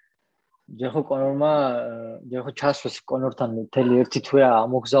უბრალოდ ჯერხო კონორმა ჯერხო ჩასვეს კონორთან მთელი ერთი თვე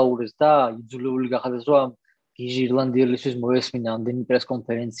ამოგზაურეს და იძულებული გახადეს რომ გიჟი ირლანდიელისთვის მოესმინა ამდენი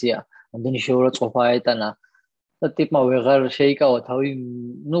პრესკონფერენცია ამდენი შეურაცხყოფა აეტანა და ტიპმა ვეღარ შეიკავა თავი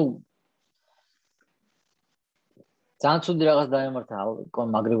ნუ ძალიან ცუდი რაღაც დაემართა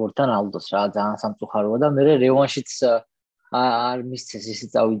მაგრეგორთან ალდოს რა ძალიან სამწუხაროა და მე რევანშიც არ მისცეს ისე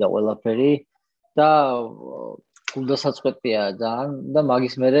წავიდა ყველაფერი და გულდასაწყვეტია ძალიან და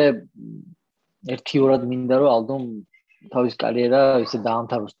მაგის მერე ერთიორად მინდა რომ ალდომ თავის კარიერა ისე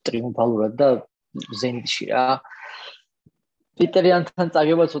დაამთავროს ტრიუმფალურად და ზენიტში რა პიტერიანთან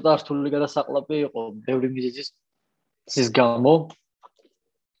წაგება ცოტა რთული გადასაყლაპი იყო ბევრი მიზეზის გამო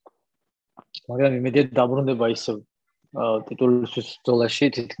მაგრამ იმედია დაბრუნდება ისე ტიტულისთვის ბრძოლაში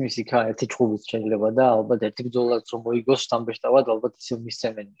თითქმის იქა ერთი ჭუბიც შეიძლება და ალბათ ერთი ბრძოლაც რომ მოიგოს სამბეშტავად ალბათ ისე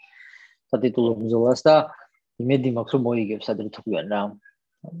მისცემენ სატიტულო ბრძოლას და იმედი მაქვს რომ მოიგებს ადრე თუ გვიან რა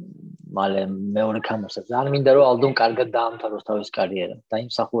მალე მეორე კამოსაც ძალიან მინდა რომ ალდომ კარგად დაამთავროს თავის კარიერა და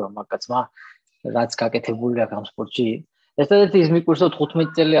იმსახურა მაგაცმა რაც გაკეთებული აქვს ამ სპორტში ერთადერთი ის მიკურსო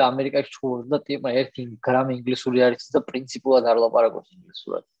 15 წელი ამერიკაში ჩხუბობს და ტიპმა ერთი გრამი ინგლისური არ იცის და პრინციპულად არ ლაპარაკობს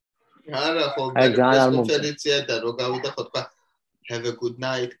ინგლისურად არა ხო პრესკონფერენცია და რო გავიდა ხო თქვა have a good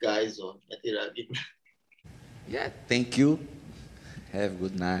night guys or მეტი რა yeah thank you have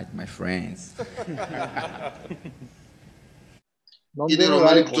good night my friends კიდე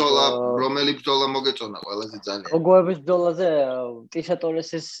რომელი ბრძოლა მოგეწონა ყველაზე ძალიან გოგოების ბრძოლაზე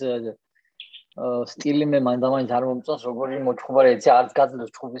ტიშატორესის სტილი მე მანდამაინც არ მომწონს როგორი მოჩხუბარი ეცი არც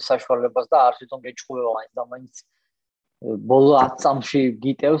გაძლევს ჩხუბის საშუალებას და არც თვითონ გეჩხუბება მანდამაინც ბოლო 10 წამში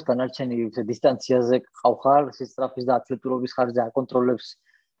გიტევს დანარჩენი დისტანციაზე ყავხარ სისწრაფის და ათლეტურობის ხარჯზე აკონტროლებს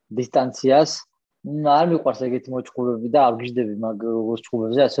დისტანციას არ მიყვარს ეგეთი მოჩხუბები და არ გიждები მაგ როგორც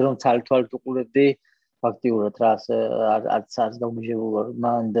ჩხუბებზე ასე რომ ცალ-თვალით უყურებდი ფაქტიურად რა არც გამიჟებულა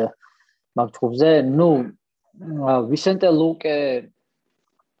მანდ მაგ ჩხუბზე ნუ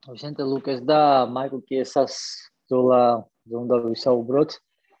ვისენტე ლუკეს და მაიკლ კიესას ბრძოლა ზონდა ვისაუბროთ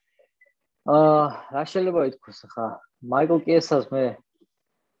რა შეიძლება ითქვას ხა მაიკლ კიესას მე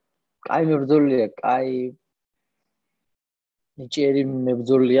კაი მებრძოლია კაი ნიჭიერი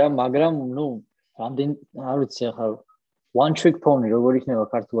მებრძოლია მაგრამ ნუ რამდენი არ ვიცი ხა one trick pony როგორ იქნება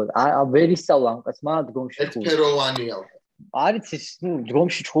ქართულად ვერ ისწავლა ამ კაცმა დგომში ჩხუბი ერთფეროვანია არ იცის ნუ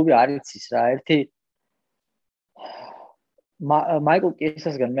დგომში ჩხუბი არ იცის რა ერთი მაიკლ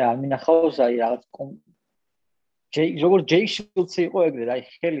კიესასგან მე არ მინახავს აი რაღაც როგორ ჯეი შილდსი იყო ეგრე რა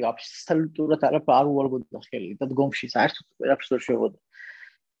ხელი აბსოლუტურად არ უარგოდა ხელი და დგომში საერთოდ ვერაფერს ვერ შევოდა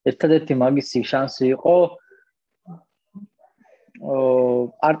ერთადერთი მაგისი შანსი იყო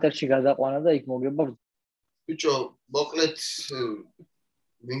პარტერში გადაყვანა და იქ მოგება ბიჭო მოკლედ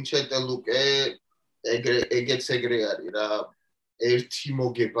ვინჩენტე ლუკე ეგეც ეგრე არის რა ერთი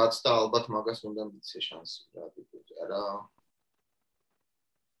მოგებაც და ალბათ მაგას უნდა მიცე შანსი რა ტიპოზე არა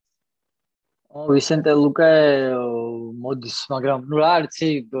ვისენტე ლუკე მოდის მაგრამ ნუ რა არცი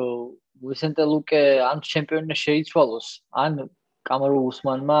ვისენტე ლუკე ან ჩემპიონი შეიცვალოს ან კამარუ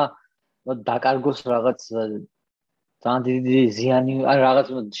უსმანმა დაკარგოს რაღაც ძალიან დიდი ზიანი ან რაღაც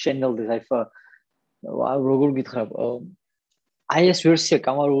შენელდეს აი როგორ გითხრა აი ეს ვერსია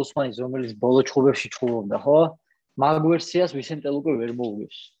კამარუ უსმანის რომელიც ბოლო ჩხუბებში ჩხუბობდა ხო მაგ ვერსიას ვისენტე ლუკე ვერ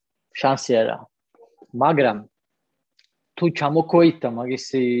მოუგებს შანსი არა მაგრამ თუ ჩამოქვეითდა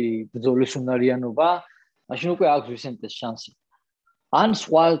მაგისი ბრძოლის უნარიანობა მაშინ უკვე აქვს ვისენტეს შანსი ან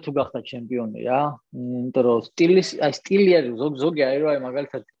სხვა თუ გახდა ჩემპიონი რა იმიტომ რომ სტილი არის ზოგი არის რომ აი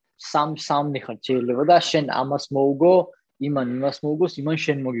მაგალითად სამნი ხარ შეიძლება და შენ ამას მოუგო იმან იმას მოუგოს იმან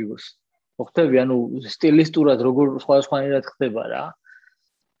შენ მოგიგოს მოხდები ანუ სტილისტურად როგორ სხვადასხვანაირად ხდება რა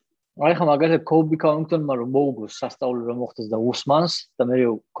აი ხა მაგალითად კოუბი კოვინგტონმა რომ მოუგოს სასწაული რომ მოხდეს და უსმანს და მე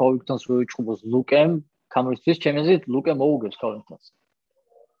კოვინგტონს რო იჩხუბოს ლუკემ კამერისთვის ჩემეზით ლუკე მოუგებს კოვინგტონს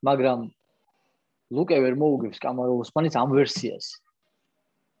მაგრამ ლუკე ვერ მოუგებს კამარუ უსმანის ამ ვერსიას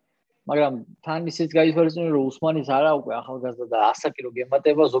მაგრამ თან ისიც გაითვალისწინე რომ უსმანის არა უკვე ახალგაზრდა და ასაკი რო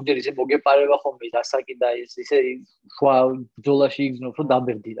გემატება ზოგჯერ ისე მოგეპარება ხოლმე ასაკი და ისე შუა ბრძოლაში იგზნობს რომ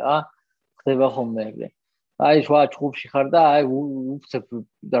დაბერდი რა ხდება ხოლმე ეგრე აი შუა ჩხუბში ხარ და აი უცებ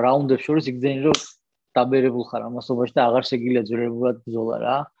და რაუნდებს შორის იგზენი რომ დაბერებულ ხარ ამასობაში და აღარ შეგიძლია ძვირებულად ბრძოლა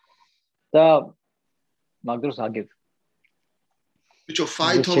რა. და მაგდროს აგებ. ბიჭო,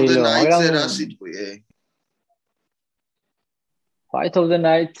 fight of the night-ზე რა სიტყვიე? Fight of the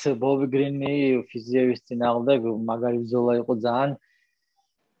night Bobby Green-ი ფიზიევის წინააღმდეგ მაგარი ბრძოლა იყო ძალიან.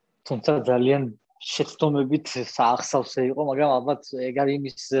 თუმცა ძალიან შეცდომებით საახსავსე იყო, მაგრამ ალბათ ეგ არის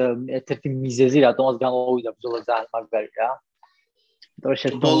იმის ერთ-ერთი მიზეზი, რატომაც გამოვიდა ბრძოლა ძალიან მაგარი რა.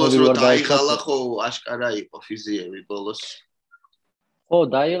 ბოლოს რო დაიღალა ხო აშკარა იყო ფიზიევი ბოლოს. ხო,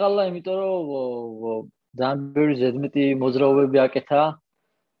 დაიღალა, იმიტომ რომ ძალიან ბევრი ზედმეტი მოძრაობები აკეთა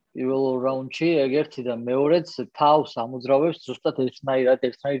პირველ რაუნდში, ეგერთი და მეორეც თავს ამოძრავებს ზუსტად ერთნაირად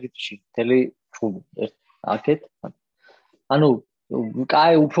რიტმში. მთელი ფული აკეთ. ანუ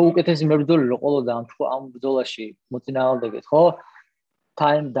კაი უფრო უკეთესი მებრძოლი ყოლოდა ამ ბრძოლაში მოწინააღმდეგეთ, ხო?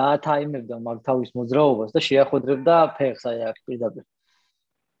 დაათაიმებდა მაგ თავის მოძრაობას და შეახვედრებდა ფეხს აი აქ პირდაპირ.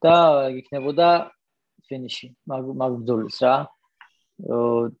 და იქნებოდა ფინიში მაგ ბრძოლის რა.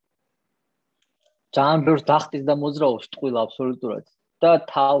 ძალიან ბევრს დახტის და მოძრაობს ტყუილ აბსოლუტურად და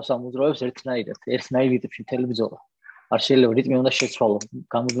თავს ამოძრავებს ერთნაირად რიტმში მთელი ბრძოლა. არ შეიძლება რიტმი უნდა შეცვალო,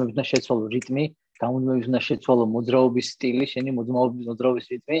 გამოძმებით უნდა შეცვალო რიტმი, გამოძმებით უნდა შეცვალო მოძრაობის სტილი, შენი მოძრაობის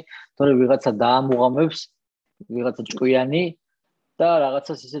რიტმი, თორე ვიღაცა დაამუღამებს, ვიღაცა ჭკვიანი და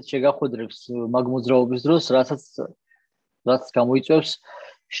რაღაცას ისეთ შეგახვედრებს მაგ მოძრაობის დროს, რაც გამოიწვევს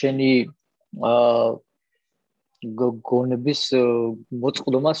შენი გონების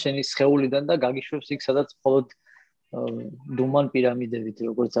მოწყდომას შენი სხეულიდან და გაგიშვებს იქ, სადაც მხოლოდ დუმან პირამიდებით,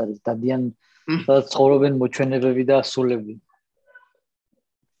 როგორც არის, დადიან, სადაც ცხოვრობენ მოჩვენებები და სულები.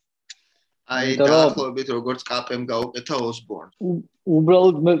 აი, დაახლოებით როგორც კაპემ გაუკეთა ოსბორნ.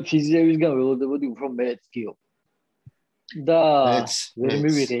 უბრალოდ მე ფიზიევისგან ველოდებოდი უფრო მეც გიო. და ვერ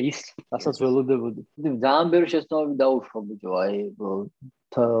მივიღე ის, რასაც ველოდებოდი. ძალიან ბევრი შეცდომები დაუშვა ბიჭო, აი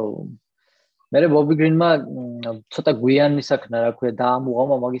მე ბობი გრინმა ცოტა გვიანი საქმე რა ქვია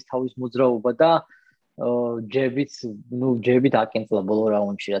დაამუღამა მაგის თავის მოძრაობა და ჯებით აკენწლა ბოლო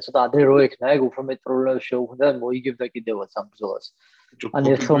რაუნდში რა ცოტა ადრე რო ექნა ეგ უფრო მეტ პრობლემებს შეუქმნა და მოიგებდა კიდევაც ამ ბრძოლას. ან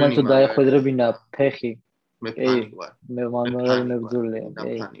ერთხელ მაინც დაეხვედრებინა ფეხი. მე მამაური მებრძოლია.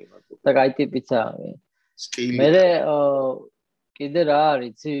 და კაი ტიპიცა. მე კიდე რა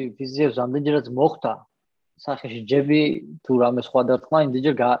არის, იცი, ფიზიებს ამდენჯერაც მოხდა სახეში ჯები თუ რამე სხვა დარტყმა,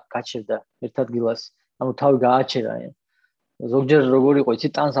 იმდენჯერ გაჩერდა ერთ ადგილას. ანუ თავი გააჩერა. ზოგჯერ როგორ იყო, იცი,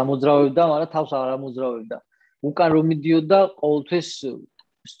 ტანს ამოძრავებდა, მაგრამ თავს არ ამოძრავებდა. უკან რომ მიდიოდა, ყოველთვის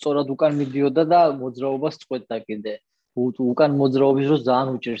სწორად უკან მიდიოდა და მოძრაობას წყვეტდა კიდე. უკან მოძრაობის დროს ძალიან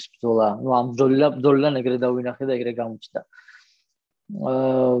უჭირს ბრძოლა. ნუ ამ ბრძოლიდან ეგრე დავინახე და ეგრე გამოჩნდა.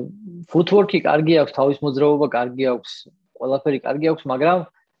 ფუტვორკი კარგი აქვს, თავის მოძრაობა კარგი აქვს, ყველაფერი კარგი აქვს, მაგრამ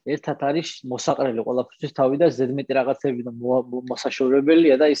ერთად არის მოსაყრელი ყველაფერთვის თავი და ზედმეტი რაღაცები და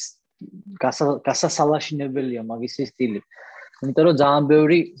მოსაშორებელია და ის გასასალაშინებელია მაგის სტილი. იმიტომ რომ ძალიან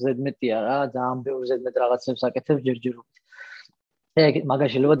ბევრი ზედმეტია რა, ძალიან ბევრი ზედმეტ რაღაცებს აკეთებს ჯერჯერობით. ეგ მაგას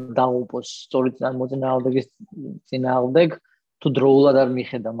შეიძლება დაუპოს სწორედ მოწინააღმდეგის წინააღმდეგ თუ დროულად არ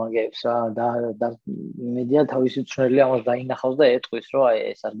მიხედა მაგებს რა და მედია თავისი წვრილი ამას დაინახავს და ეტყვის რომ აი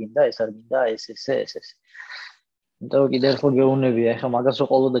ეს არ გინდა, ეს არ გინდა, ეს. იმიტომ რომ კიდევ ერთხელ გეუბნებია, ეხლა მაგას რო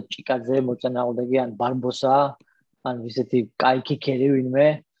ყოლოდა ჭიკაძე მოწინააღმდეგე ან ბარბოსა, ან ისეთი კაი კიკერი ვინმე.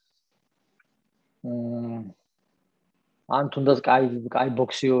 ან თუნდაც კაი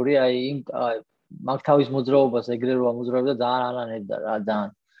ბოქსიორი, აი მაგ თავის მოძრაობას ეგრე რო ამოძრავებდა ძალიან ანანებდა რა,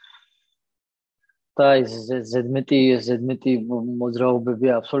 ძალიან. და ეს ზედმეტი მოძრაობები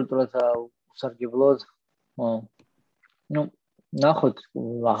აბსოლუტურად უსარგებლოდ. ნუ ნახოთ,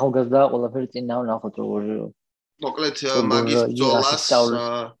 ახალგაზრდა ყველაფერი წინ ნახოთ როგორ. მოკლედ მაგის ბრძოლას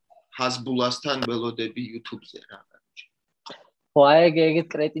ჰაზბულასთან ველოდები YouTube-ზე რა. ხო, ეგეთ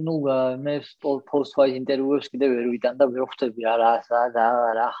კრეტინულ მე post fight ინტერვიუებს კიდევ ვერ ვიტან და ვერ ხვდები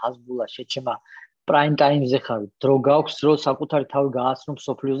რა ჰაზბულა შეჩემა prime time-ზე ხარ. დრო გაქვს, რომ საკუთარი თავი გააცნო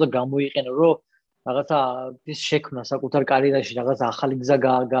მსოფლიოს და გამოიყენო, რომ რაღაცა ის შექმნა საკუთარ კარიერაში, რაღაცა ახალი გზა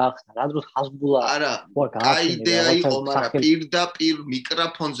გაახსნა. რა დროს ჰაზბულა არა, კაი იდეა იყო, მაგრამ პირდაპირ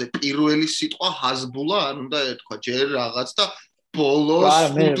მიკროფონზე პირველი სიტყვა ჰაზბულა არ უნდა ეთქვა, ჯერ რაღაც და ბოლოს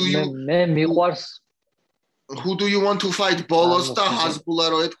მე მიყვარს who do you want to fight ბოლოს და ჰაზბულა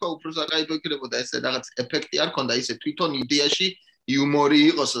რო ეთქვა უფრო საკაიფო იქნებოდა ესე რაღაც ეფექტი არ ქონდა ისე თვითონ იდეაში იუმორი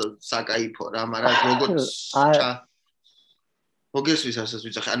იყოს საკაიფო რა მაგრამ როგორც მოგესვის ასას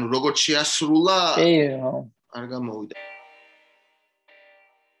ვიცახე ანუ როგორც შეასრულა არ გამოვიდა.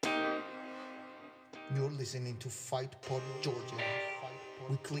 You're listening to Fight Pod Georgia,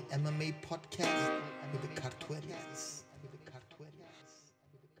 weekly MMA podcast with the Cartuelians.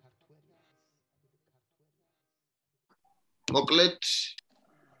 მოკლედ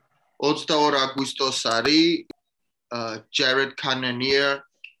 22 აგვისტოს არის Jared Cannonier,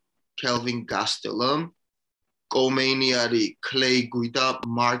 Kelvin Gastelum, Co-main-ი არის Clay Guida და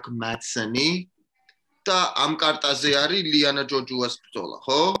Mark Madsen-ი და ამ კარტაზე არის ლიანა ჯოჯუას ბრძოლა,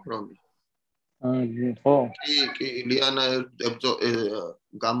 ხო? რომი? ხო. კი, ლიანა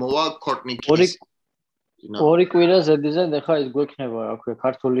გამოვა Courtney Casey. ორი კვირა ზედიზედ ეხა ის გვექნება, რა ქვია,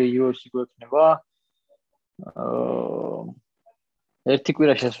 ქართული UFC გვექნება. ერთი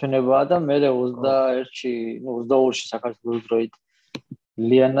კვირა შესვენებაა და მე 21-ში, 22-ში საქართველოს დროით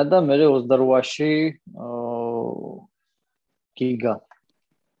ლიანა და მე 28-ში გიგა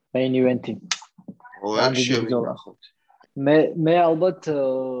main event-ი. მე ალბათ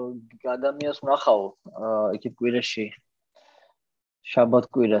ადამიანს ვნახავ იქით კვირაში შაბათ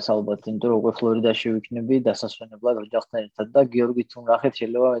კვირას ალბათ, იმიტომ რომ უკვე ფლორიდაში ვიქნები დასასვენებლად ოჯახთან ერთად და გიორგის თუ ნახეთ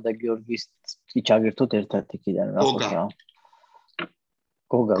შეიძლება მე და გიორგის ჩაგერთოთ ერთად იქიდან ნახოთ რა.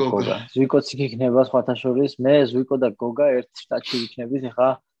 გოგა. ზვიკოც იქნება სხვათა შორის, მე ზვიკო და გოგა ერთ შტატში ვიქნებით ახლა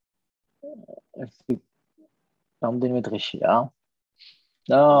რამდენიმე დღეში რა.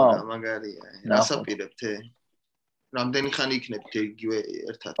 მაგარია. რასაპირებთ? რამდენი ხანი იქნებით იგივე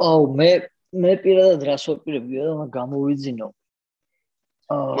ერთად? მე პირადად რას ვაპირებ, მაგრამ გამოვიძინო.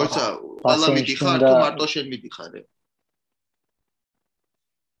 მოიცა, ყველა მიდიხარ თუ მარტო შენ მიდიხარ?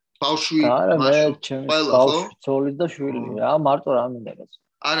 ბავშვი, ყველა ხო? ცოლი და შვილი, რა, მარტო რა მინდა გაც.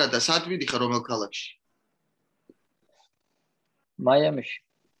 არა და სად მიდიხარ რომელ ქალაქში? მაიამიში.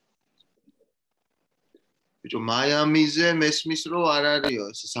 ბიჭო, მაიამიზე მესმის რომ არ არისო,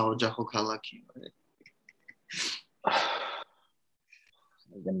 ეს საოჯახო ქალაქი.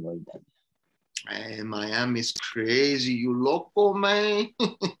 Miami is crazy, you loco, man.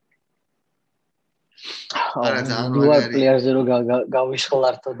 Dual players რო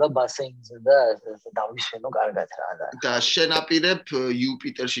გავიშხლართო და ბასეინზე და დავიშენო კარგად რა და. და შენ აპირებ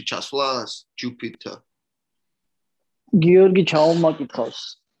იუპიტერში ჩასვლას, Jupiter. გიორგი ჩაუმაკითხავს.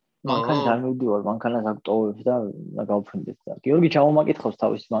 მანქან დამივდივარ, მანქანას აქტოვებ და გავფრინდეთ და. გიორგი ჩაუმაკითხავს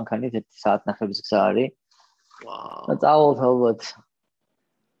თავის მანქანით 1 საათნახევრის გზა არის. ვაუ. და წავალთ ალბათ.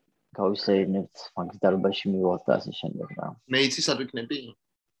 გავისეირნებთ მაგის დარბაზში მივიღოთ და ასე შემდეგ რა. მეიცი სად ვიქნები?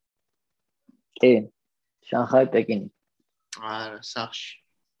 კი. შანხაი, პეკინი. არა, სახში.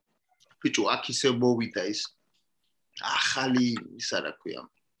 ბიჭო, აქ ისე მოვიდა ის ახალი ისა რა ქვია,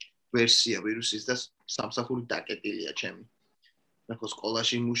 ვერსია ვირუსის და სამსახური დაკეტილია ჩემი. მე ხო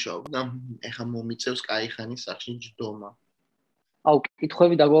სკოლაში მუშაობ და ეხა მომიწევს кайხანი სახში ჯდომა.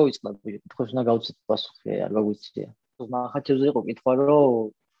 კითხვები დაგვავიწყდა, კითხვებს უნდა გავცეთ პასუხი, არ გაგვიცია. მახაჩებზე იყო კითხვა,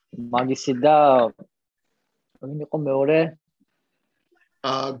 რომ მაგისი და ვინ იყო მეორე?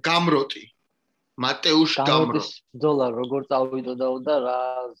 გამროტი. მატეუშ გამროტი. $1 როგორ წავიდოდაო და რა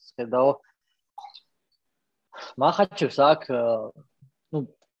ხედავ. მახაჩებს აქ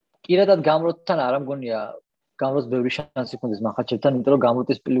კირადად გამროტთან არ ამგონია გამროტს ბევრი შანსი ქონდეს მახაჩებთან, იმიტომ რომ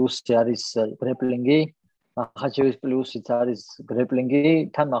გამროტის პლუსი არის გრეპლინგი, მახაჩევის პლუსიც არის გრეპლინგი,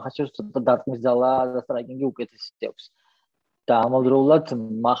 თან მახაჩევს ცოტა დარტყმის ძალა და სტრაიკინგი უკეთესი აქვს. და ამავდროულად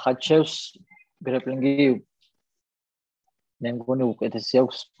მახაჩევს გრეპლინგი მე მგონი უკეთესი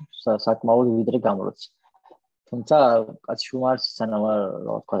აქვს საკმაოდ ვიდრე გამროც. თუმცა კაცი შუმარს სანამ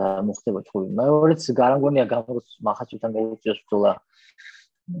რა თქვა არ მოხდება ჩხუბი. მეორეც გარანგონია გამროც მახაჩევთან მოუწიოს ბრძოლა.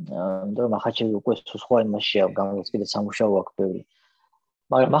 იმიტომ რომ მახაჩევი უკვე სხვა იმაშია, გამროც კიდე სამუშაო აქვს ბევრი.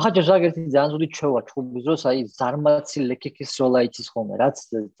 მაგრამ მახაჩევს აგერთი ძალიან ზუსტი ჩვევა ჩხუბის დროს, აი ზარმაცი ლეკიქის როლა იცის ხოლმე, რაც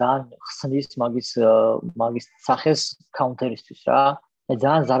ძალიან ხსნის მაგის სახეს კაუნტერისთვის რა.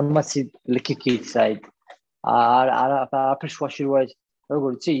 ძალიან ზარმაცი ლეკიქი იცის აი არაფერ შუაში როა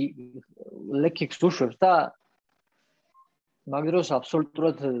როგორ იცი ლეკიქს უშვებს და მაგ დროს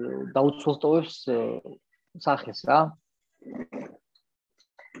აბსოლუტურად დაუცველტოვებს სახეს რა.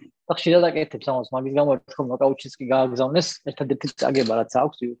 ხშირად აკეთებს ამას, მაგის გამო ერთხელ ნოკაუტშიც კი გააგზავნეს, ერთადერთი წაგება რაც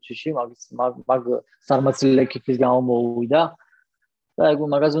აქვს UFC-ში, მაგ ზარმაცი ლეკიქის გამო მოუვიდა და ეგ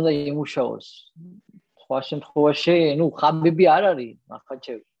მაგაზე უნდა იმუშაოს. სხვა შემთხვევაში, ხაბიბი არ არის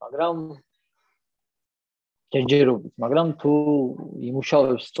მახაჩევი, მაგრამ ჯერჯერობით, მაგრამ თუ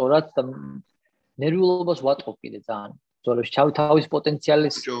იმუშავებს სწორად და ნერვიულობას ვატყობ კიდე ძალიან. ბრძოლებში თავის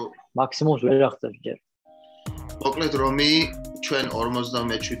პოტენციალის მაქსიმუმს ვერ აღწევს ჯერ. მოკლედ რომი ჩვენ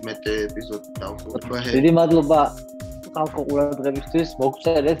 57 ეპიზოდი დავხურვა. დიდი მადლობა ხალხო ყურადღებისთვის.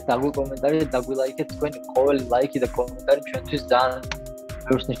 მოგწერეთ, დაგვიკომენტარეთ, დაგვილაიქეთ თქვენი ყოველი ლაიქი და კომენტარი ჩვენთვის ძალიან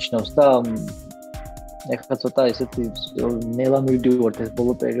ბევრს ნიშნავს და ეხლა ცოტა ესეთი ნელა მივდივართ ეს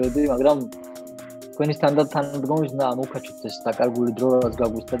ბოლო პერიოდი, მაგრამ თქვენი თანადგომის და მოვქაჩოთ ეს დაკარგული დრო რაც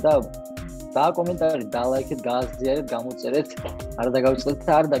გაგვისცა და დააკომენტარეთ, დალაიქეთ, გააზიარეთ, გამოწერეთ, არ დაგავიწყდეთ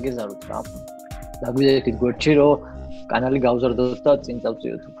და არ დაგეზაროთ რა. დაგვიდექით გვერდში რომ კანალი გავზარდოთ და წინ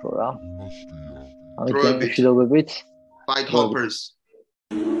წავწიოთ უფრო რა. ამიტომ მშვიდობებით. Fight hoppers.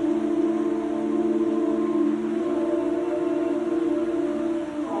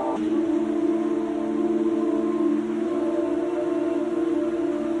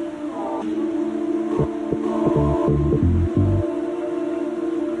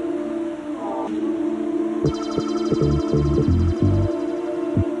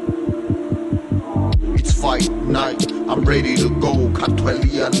 It's fight night, I'm ready to go.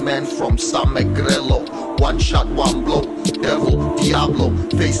 Cartwellian man from Samegrelo. One shot, one blow. Devil, Diablo,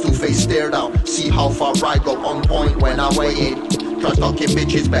 face to face stare down. See how far I go, on point when I weigh it. Trash talking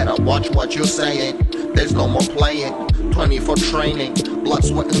bitches, better watch what you're saying. There's no more playing, 24 training. Blood,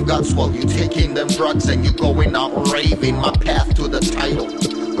 sweat and guts while you taking them drugs and you going out raving. My path to the title,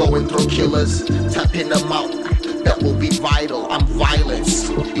 going through killers, tapping them out. That will be vital, I'm violence.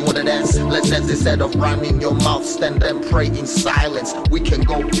 You wanna dance? Let's dance instead of running your mouth. Stand and pray in silence. We can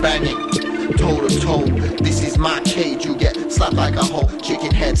go banging, toe to toe. This is my cage, you get slapped like a hoe.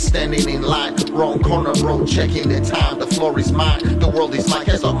 Chicken head standing in line. Wrong corner road, checking the time. The floor is mine, the world is mine.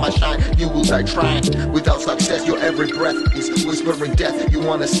 Hands off my shine, you will die trying. Without success, your every breath is whispering death. You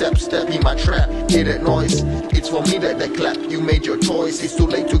wanna step in my trap. Hear that noise? It's for me that they clap. You made your choice, it's too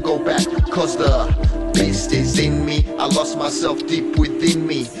late to go back. Cause the beast is in me. I lost myself deep within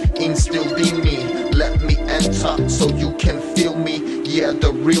me, instilled in me. Let me enter so you can feel me. Yeah,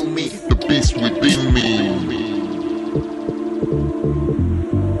 the real me, the beast within me.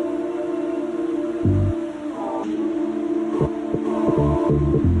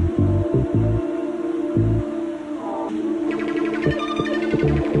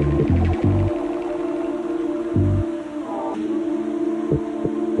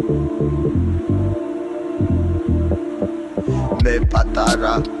 მე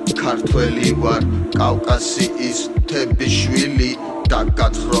პატარა ქართველი ვარ, კავკასიის მთების შვილი და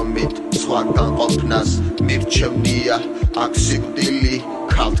გათხრომით სხვაგან ყოფნას მირჩევნია აქ სიკვდილი,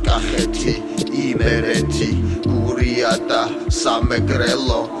 ქალთკახეთი, იმერეთი, გურია და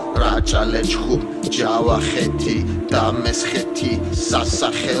სამეგრელო, რაჭალეჩხუბ, ჯავახეთი და მესხეთი,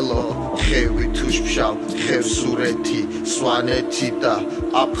 სასახელო, ხევი თუშფშავ, ხევსურეთი, სვანეთი და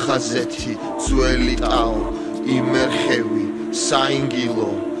აფხაზეთი, ძველი ტაო, იმერხევი,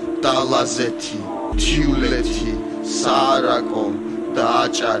 საინგილო, დალაზეთი, თიულეთი, საარაკო და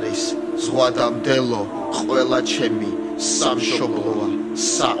აჭარის ზღვადამდელო, ყველა ჩემი სამშობლოა,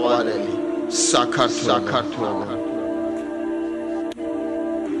 საყვარელი, საქართველო.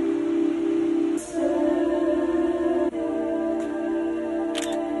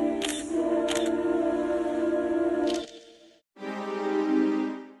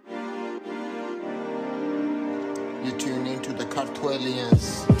 You tune into the Cartwellians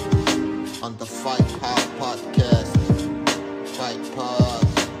on the Fight Pod podcast. Fight Pod.